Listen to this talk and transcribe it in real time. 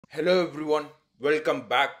Hello everyone, welcome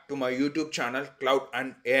back to my YouTube channel Cloud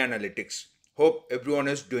and AI Analytics. Hope everyone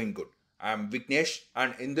is doing good. I am Vignesh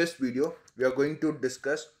and in this video we are going to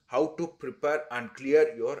discuss how to prepare and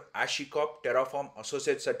clear your Hashicorp Terraform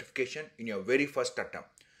Associate certification in your very first attempt.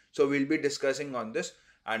 So we'll be discussing on this,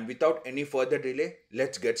 and without any further delay,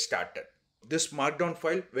 let's get started. This markdown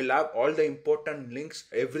file will have all the important links,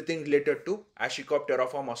 everything related to Hashicorp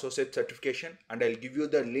Terraform Associate certification, and I'll give you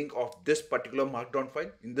the link of this particular markdown file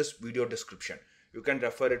in this video description. You can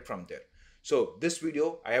refer it from there. So this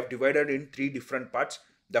video I have divided in three different parts.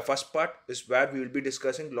 The first part is where we will be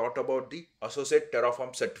discussing a lot about the Associate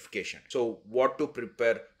Terraform certification. So what to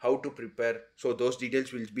prepare, how to prepare. So those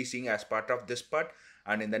details we'll be seeing as part of this part.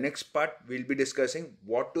 And in the next part, we'll be discussing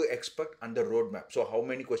what to expect and the roadmap. So how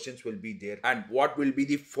many questions will be there and what will be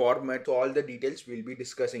the format. So all the details we'll be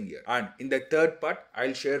discussing here. And in the third part,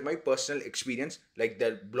 I'll share my personal experience, like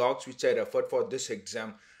the blogs which I referred for this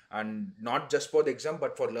exam, and not just for the exam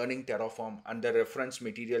but for learning Terraform, and the reference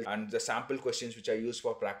material and the sample questions which I use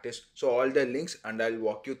for practice. So all the links, and I'll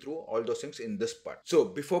walk you through all those things in this part. So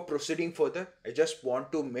before proceeding further, I just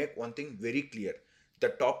want to make one thing very clear. The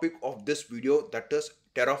topic of this video, that is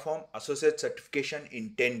Terraform Associate Certification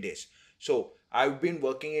in 10 days. So I've been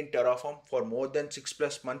working in Terraform for more than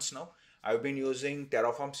 6+ months now. I've been using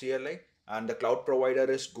Terraform CLI, and the cloud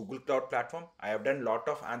provider is Google Cloud Platform. I have done a lot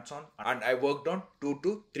of hands-on, and I worked on 2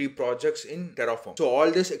 to 3 projects in Terraform. So all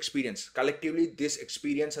this experience, collectively this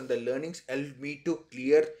experience and the learnings helped me to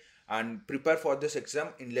clear and prepare for this exam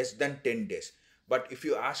in less than 10 days. But if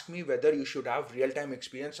you ask me whether you should have real-time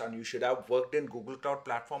experience and you should have worked in Google Cloud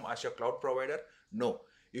Platform as your cloud provider, no.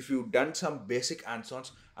 If you've done some basic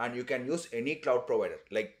hands-ons and you can use any cloud provider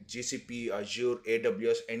like GCP, Azure,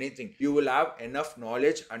 AWS, anything, you will have enough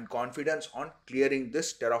knowledge and confidence on clearing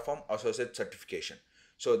this Terraform Associate certification.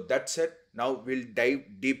 So that's it. Now we'll dive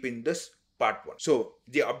deep in this part 1. So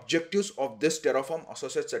the objectives of this Terraform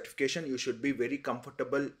Associate certification, you should be very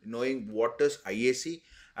comfortable knowing what is IAC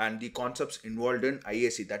and the concepts involved in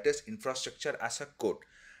IAC, that is infrastructure as a code.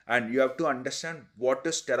 And you have to understand what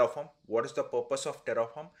is Terraform, what is the purpose of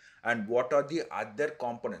Terraform, and what are the other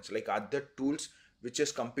components, like other tools which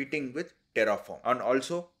is competing with Terraform. And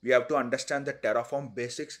also we have to understand the Terraform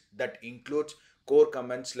basics, that includes core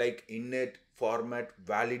commands like init, format,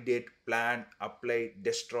 validate, plan, apply,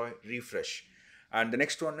 destroy, refresh. And the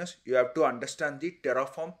next one is you have to understand the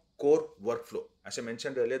Terraform core workflow. As I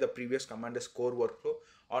mentioned earlier, the previous command is core workflow,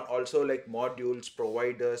 and also like modules,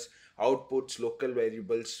 providers, outputs, local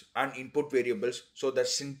variables, and input variables. So the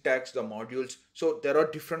syntax, the modules. So there are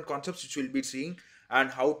different concepts which we'll be seeing, and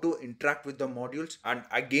how to interact with the modules, and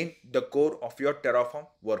again the core of your Terraform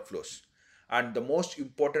workflows. And the most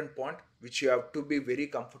important point which you have to be very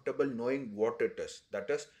comfortable knowing what it is, that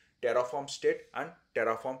is Terraform state and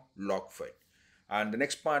Terraform log file. And the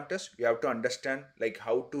next part is you have to understand like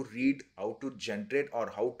how to read, how to generate,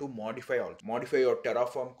 or how to modify your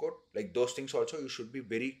Terraform code. Like those things also you should be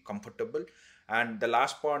very comfortable. And the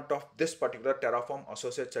last part of this particular Terraform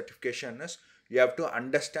Associate certification is you have to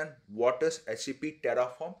understand what is HCP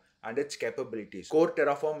Terraform and its capabilities. Core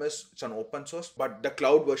Terraform it's an open source, but the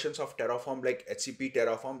cloud versions of Terraform like HCP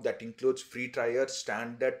Terraform, that includes free trial,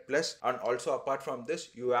 standard, plus, and also apart from this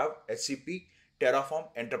you have HCP Terraform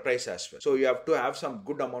Enterprise as well. So you have to have some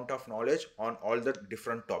good amount of knowledge on all the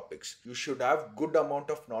different topics. You should have good amount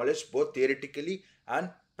of knowledge both theoretically and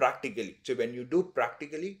practically. So when you do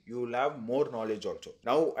practically, you will have more knowledge also.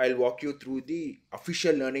 Now I'll walk you through the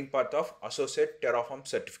official learning path of Associate Terraform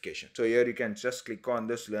certification. So here you can just click on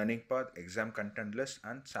this learning path, exam content list,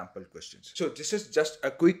 and sample questions. So this is just a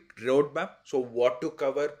quick roadmap. So what to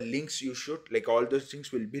cover, links you should, like all those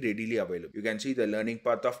things will be readily available. You can see the learning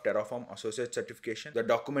path of Terraform Associate certification. The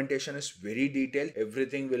documentation is very detailed.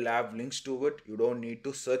 Everything will have links to it. You don't need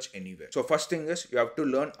to search anywhere. So first thing is you have to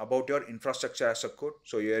learn about your infrastructure as a code.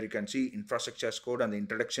 So here you can see infrastructure as code and the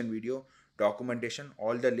introduction video, documentation,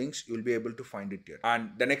 all the links you will be able to find it here.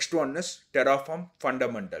 And the next one is Terraform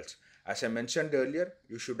fundamentals. As I mentioned earlier,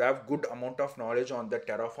 you should have good amount of knowledge on the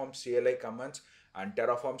Terraform CLI commands and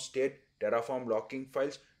Terraform state, Terraform logging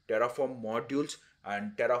files, Terraform modules,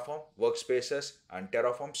 and Terraform workspaces, and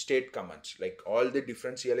Terraform state commands. Like all the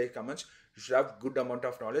different CLI commands, you should have good amount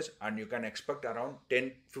of knowledge, and you can expect around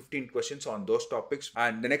 10-15 questions on those topics.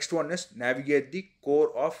 And the next one is navigate the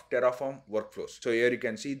core of Terraform workflows. So here you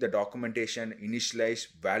can see the documentation, initialize,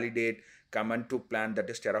 validate, command to plan, that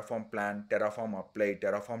is Terraform plan, Terraform apply,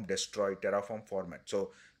 Terraform destroy, Terraform format.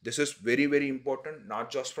 So this is very, very important, not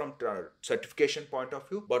just from certification point of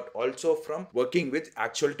view, but also from working with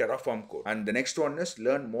actual Terraform code. And the next one is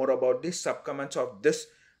learn more about the subcommands of this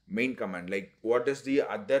main command, like what is the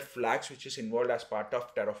other flags which is involved as part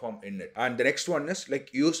of Terraform in it. And the next one is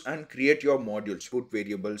like use and create your modules, put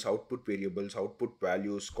variables, output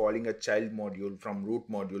values, calling a child module from root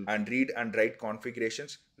module, and read and write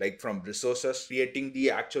configurations like from resources, creating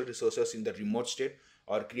the actual resources in the remote state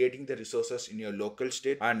or creating the resources in your local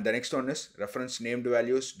state. And the next one is reference named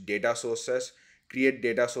values, data sources, create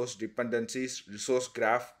data source dependencies, resource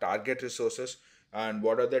graph, target resources, and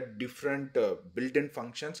what are the different built-in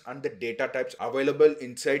functions and the data types available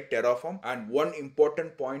inside Terraform. And one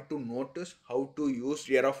important point to note is how to use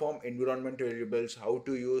Terraform environment variables, how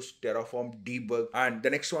to use Terraform debug. And the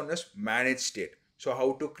next one is manage state. So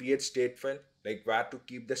how to create state file, like where to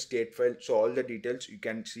keep the state file. So all the details you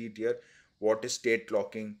can see it here. What is state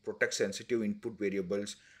locking, protect sensitive input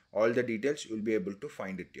variables, all the details you will be able to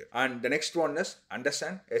find it here. And the next one is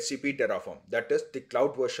understand SCP Terraform, that is the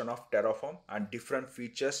cloud version of Terraform and different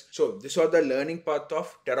features. So these are the learning path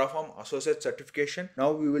of Terraform Associate certification.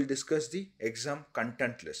 Now we will discuss the exam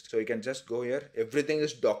content list. So you can just go here. Everything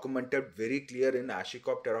is documented very clear in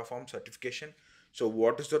Hashicorp Terraform certification. So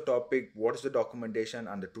what is the topic, what is the documentation,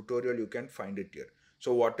 and the tutorial, you can find it here.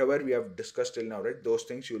 So whatever we have discussed till now, right, those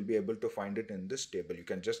things you will be able to find it in this table. You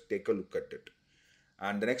can just take a look at it.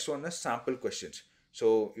 And the next one is sample questions.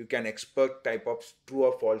 So you can expect type of true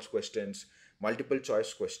or false questions, multiple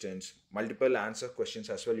choice questions, multiple answer questions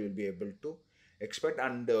as well you will be able to expect.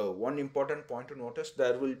 And one important point to notice,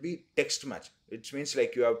 there will be text match. It means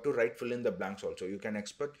like you have to fill in the blanks also. You can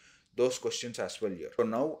expect those questions as well here. So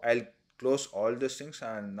now I'll close all these things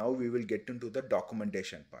and now we will get into the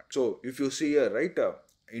documentation part. So if you see here, right,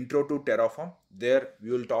 intro to Terraform, there we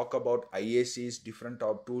will talk about IACs, different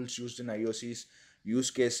tools used in IOCs,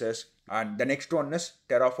 use cases. And the next one is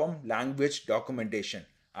Terraform language documentation.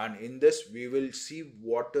 And in this we will see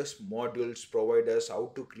what is modules, providers,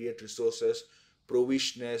 how to create resources,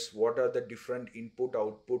 provisioners, what are the different input,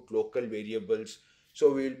 output, local variables.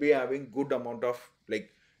 So we will be having good amount of,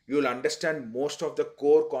 like, you will understand most of the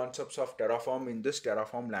core concepts of Terraform in this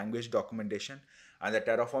Terraform language documentation. And the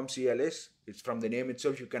Terraform CLAs, it's from the name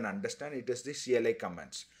itself you can understand it is the CLI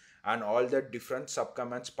commands and all the different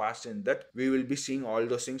subcommands passed in that. We will be seeing all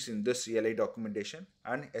those things in this CLI documentation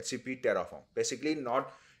and HCP Terraform. Basically,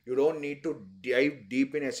 you don't need to dive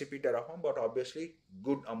deep in HCP Terraform, but obviously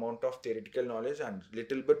good amount of theoretical knowledge and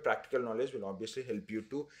little bit practical knowledge will obviously help you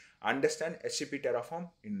to understand HCP Terraform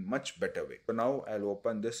in much better way. So now I'll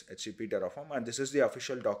open this HCP Terraform and this is the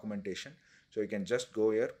official documentation. So you can just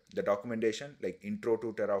go here, the documentation like intro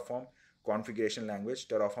to Terraform, configuration language,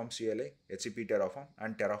 Terraform CLI, HCP Terraform,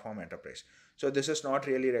 and Terraform Enterprise. So this is not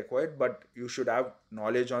really required, but you should have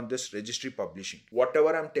knowledge on this registry publishing.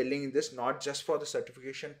 Whatever I'm telling in this, not just for the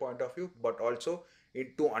certification point of view, but also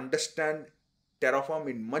to understand Terraform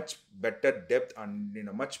in much better depth and in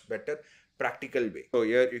a much better practical way. So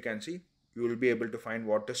here you can see, you will be able to find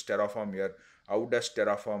what is Terraform here, how does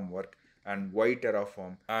Terraform work, and why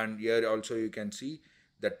Terraform. And here also you can see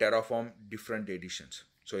the Terraform different editions.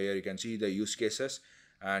 So here you can see the use cases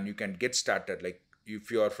and you can get started. Like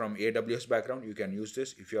if you are from AWS background, you can use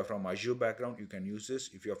this. If you are from Azure background, you can use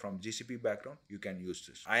this. If you are from GCP background, you can use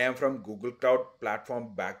this. I am from Google Cloud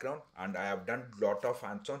Platform background and I have done lot of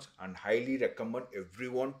hands-ons and highly recommend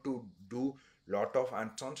everyone to do lot of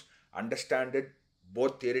hands-ons, understand it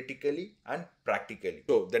both theoretically and practically.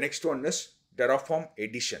 So the next one is Terraform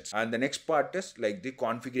editions, and the next part is like the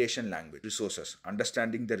configuration language, resources,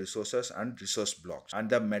 understanding the resources and resource blocks, and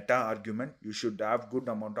the meta argument. You should have good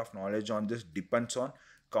amount of knowledge on this, depends on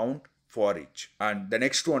count for each. And the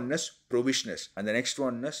next one is provisioners, and the next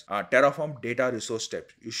one is Terraform data resource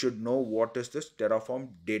type. You should know what is this Terraform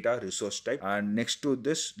data resource type. And next to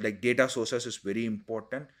this, like data sources is very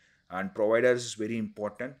important and providers is very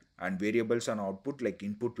important, and variables and output like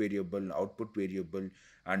input variable, output variable,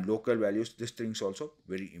 and local values, these things also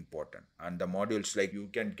very important. And the modules, like you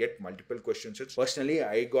can get multiple questions. Personally,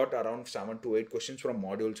 I got around 7 to 8 questions from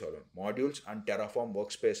modules alone. Modules and Terraform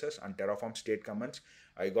workspaces and Terraform state commands,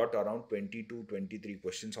 I got around 20 to 23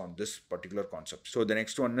 questions on this particular concept. So the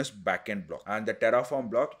next one is backend block, and the Terraform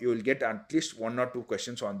block, you will get at least 1 or 2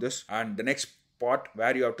 questions on this. And the next part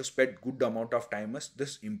where you have to spend good amount of time is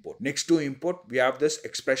this import. Next to import, we have this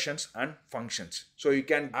expressions and functions. So you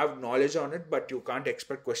can have knowledge on it, but you can't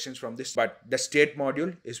expect questions from this. But the state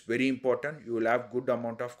module is very important. You will have good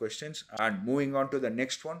amount of questions. And moving on to the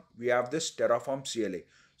next one, we have this Terraform CLI.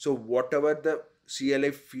 So whatever the CLI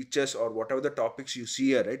features or whatever the topics you see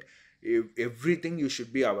here, right, everything you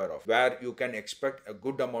should be aware of, where you can expect a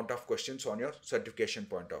good amount of questions on your certification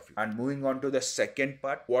point of view. And moving on to the second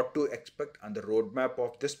part, what to expect and the roadmap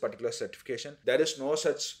of this particular certification. There is no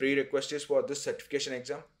such prerequisites for this certification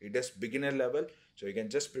exam. It is beginner level, so you can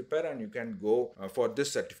just prepare and you can go for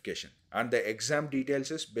this certification. And the exam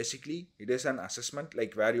details is basically, it is an assessment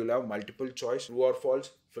like where you'll have multiple choice, true or false,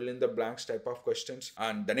 fill in the blanks type of questions.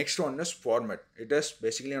 And the next one is format. It is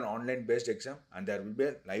basically an online based exam and there will be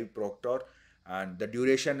a live proctor, and the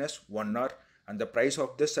duration is 1 hour. And the price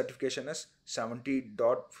of this certification is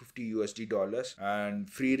 $70.50 and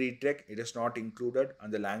free retake, it is not included,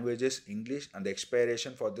 and the language is English, and the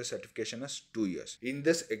expiration for this certification is 2 years. In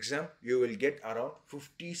this exam you will get around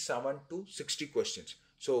 57 to 60 questions.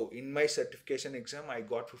 So in my certification exam I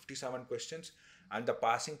got 57 questions and the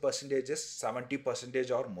passing percentage is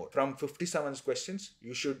 70% or more. From 57 questions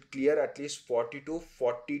you should clear at least 40 to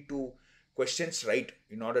 42 questions right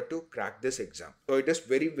in order to crack this exam. So it is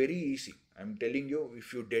very easy. I'm telling you,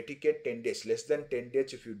 if you dedicate 10 days, less than 10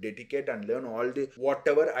 days, if you dedicate and learn all the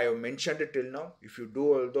whatever I have mentioned till now, if you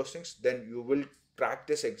do all those things, then you will crack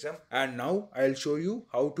this exam. And now I'll show you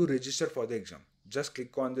how to register for the exam. Just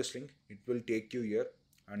click on this link, it will take you here,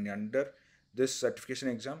 and under this certification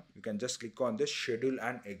exam you can just click on this schedule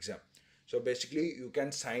an exam. So basically you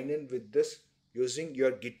can sign in with this using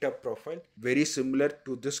your GitHub profile. Very similar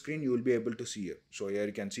to this screen you will be able to see here. So here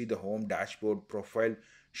you can see the home dashboard, profile,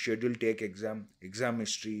 schedule, take exam, exam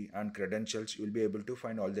history and credentials. You will be able to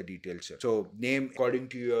find all the details here. So name, according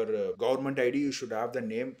to your government ID you should have the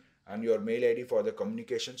name and your mail ID for the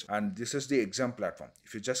communications. And this is the exam platform.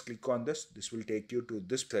 If you just click on this, this will take you to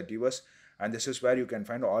this Thingiverse, and this is where you can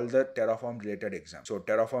find all the Terraform related exams. So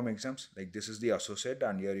Terraform exams, like this is the associate,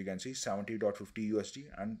 and here you can see $70.50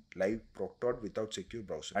 and live proctored without secure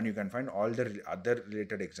browser. And you can find all the other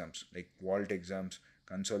related exams like Vault exams,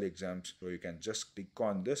 console exams. So you can just click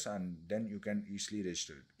on this and then you can easily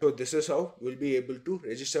register it. So this is how you will be able to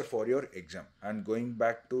register for your exam. And going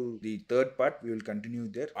back to the third part, we will continue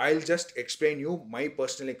there. I'll just explain you my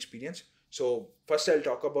personal experience. So first I'll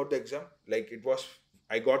talk about the exam. Like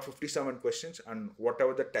I got 57 questions and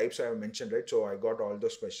whatever the types I have mentioned, right? So I got all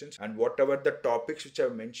those questions, and whatever the topics which I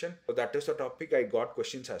have mentioned, so that is the topic I got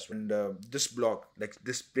questions as well. And this blog, like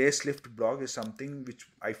this facelift blog, is something which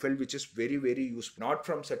I felt which is very useful. Not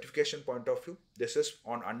from certification point of view. This is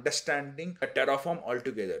on understanding a Terraform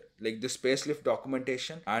altogether. Like this facelift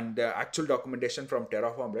documentation and the actual documentation from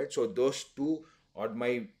Terraform, right? So those two are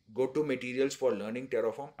my go-to materials for learning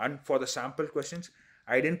Terraform. And for the sample questions,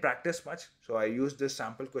 I didn't practice much, so I used this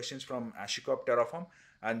sample questions from Hashicorp Terraform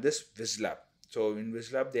and this WizLab. So in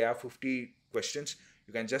WizLab they have 50 questions.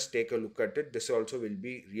 You can just take a look at it. This also will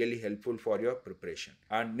be really helpful for your preparation.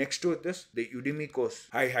 And next to this, the Udemy course.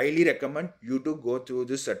 I highly recommend you to go through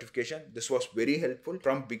this certification. This was very helpful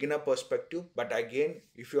from beginner perspective. But again,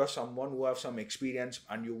 if you are someone who have some experience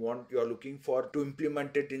and you are looking for to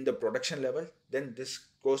implement it in the production level, then this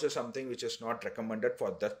course is something which is not recommended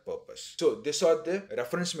for that purpose. So these are the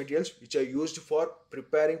reference materials which are used for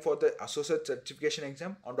preparing for the associate certification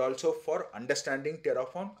exam and also for understanding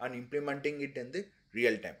Terraform and implementing it in the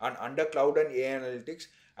real time. And under cloud and AI analytics,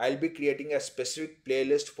 I'll be creating a specific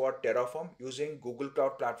playlist for Terraform using Google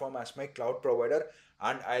Cloud Platform as my cloud provider,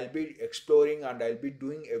 and I'll be exploring and I'll be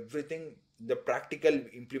doing everything, the practical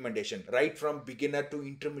implementation, right from beginner to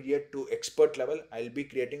intermediate to expert level. I'll be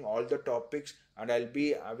creating all the topics and I'll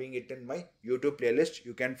be having it in my YouTube playlist.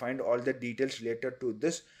 You can find all the details related to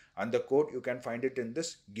this, and the code you can find it in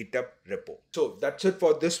this GitHub repo. So that's it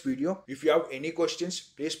for this video. If you have any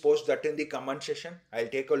questions, please post that in the comment section. I'll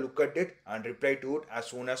take a look at it and reply to it as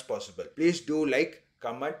soon as possible. Please do like,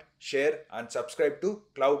 comment, share and subscribe to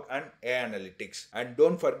Cloud and AI Analytics. And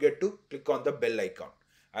don't forget to click on the bell icon.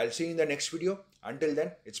 I'll see you in the next video. Until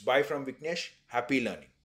then, it's bye from Vignesh. Happy learning.